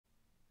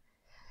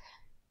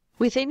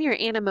Within your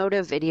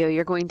Animoto video,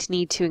 you're going to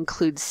need to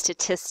include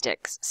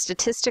statistics.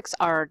 Statistics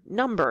are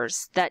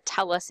numbers that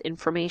tell us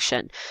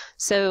information.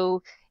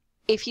 So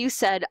if you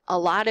said a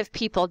lot of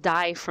people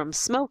die from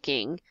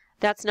smoking,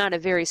 that's not a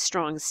very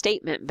strong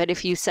statement. But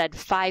if you said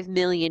 5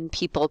 million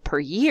people per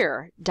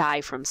year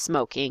die from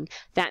smoking,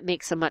 that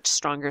makes a much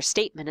stronger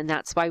statement. And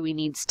that's why we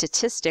need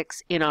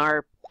statistics in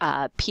our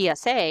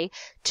PSA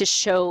to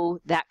show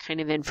that kind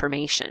of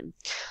information.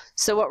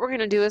 So what we're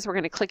going to do is we're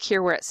going to click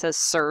here where it says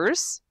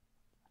SIRS.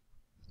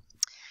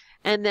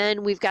 And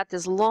then we've got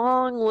this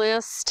long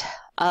list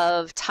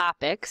of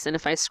topics, and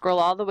if I scroll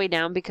all the way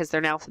down because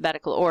they're in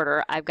alphabetical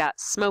order, I've got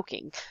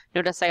smoking.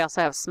 Notice I also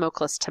have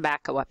smokeless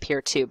tobacco up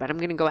here too, but I'm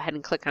going to go ahead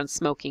and click on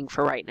smoking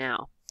for right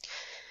now.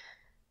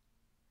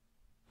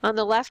 On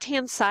the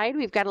left-hand side,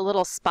 we've got a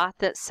little spot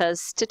that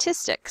says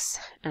statistics,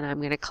 and I'm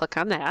going to click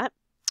on that.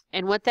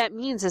 And what that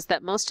means is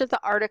that most of the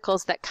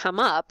articles that come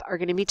up are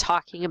going to be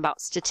talking about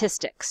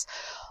statistics.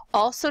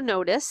 Also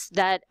notice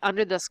that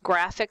under this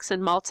graphics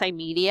and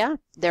multimedia,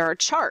 there are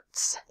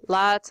charts,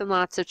 lots and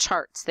lots of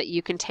charts that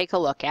you can take a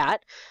look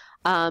at.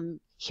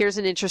 Here's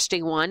an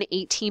interesting one.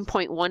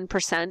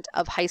 18.1%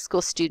 of high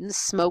school students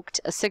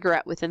smoked a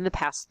cigarette within the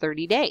past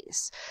 30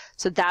 days.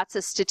 So that's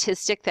a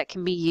statistic that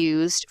can be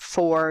used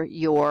for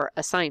your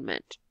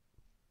assignment.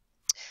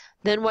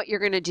 Then what you're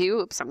going to do,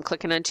 oops, I'm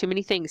clicking on too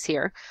many things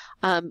here,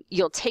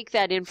 you'll take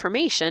that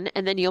information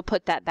and then you'll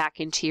put that back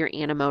into your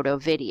Animoto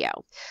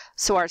video.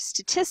 So our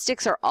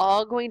statistics are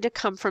all going to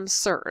come from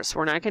SIRS.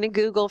 We're not going to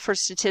Google for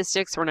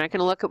statistics. We're not going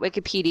to look at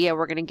Wikipedia.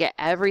 We're going to get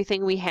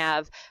everything we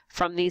have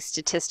from these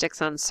statistics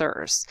on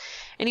SIRS.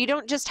 And you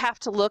don't just have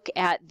to look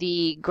at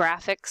the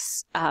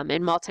graphics and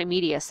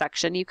multimedia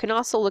section. You can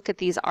also look at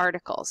these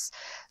articles.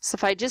 So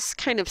if I just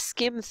kind of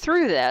skim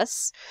through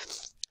this,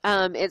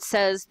 it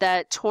says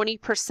that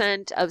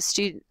 20% of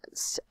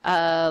students,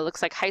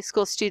 looks like high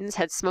school students,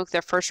 had smoked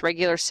their first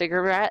regular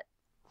cigarette,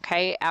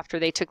 okay, after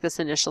they took this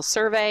initial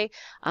survey.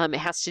 It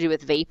has to do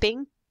with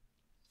vaping.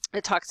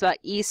 It talks about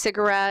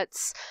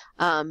e-cigarettes,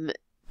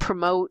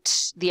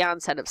 promote the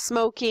onset of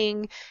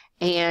smoking,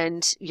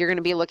 and you're going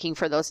to be looking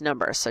for those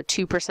numbers. So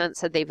 2%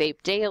 said they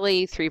vape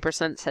daily,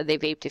 3% said they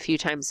vaped a few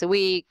times a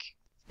week,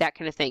 that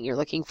kind of thing. You're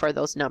looking for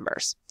those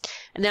numbers.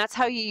 And that's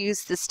how you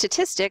use the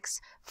statistics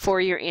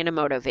for your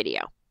Animoto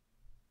video.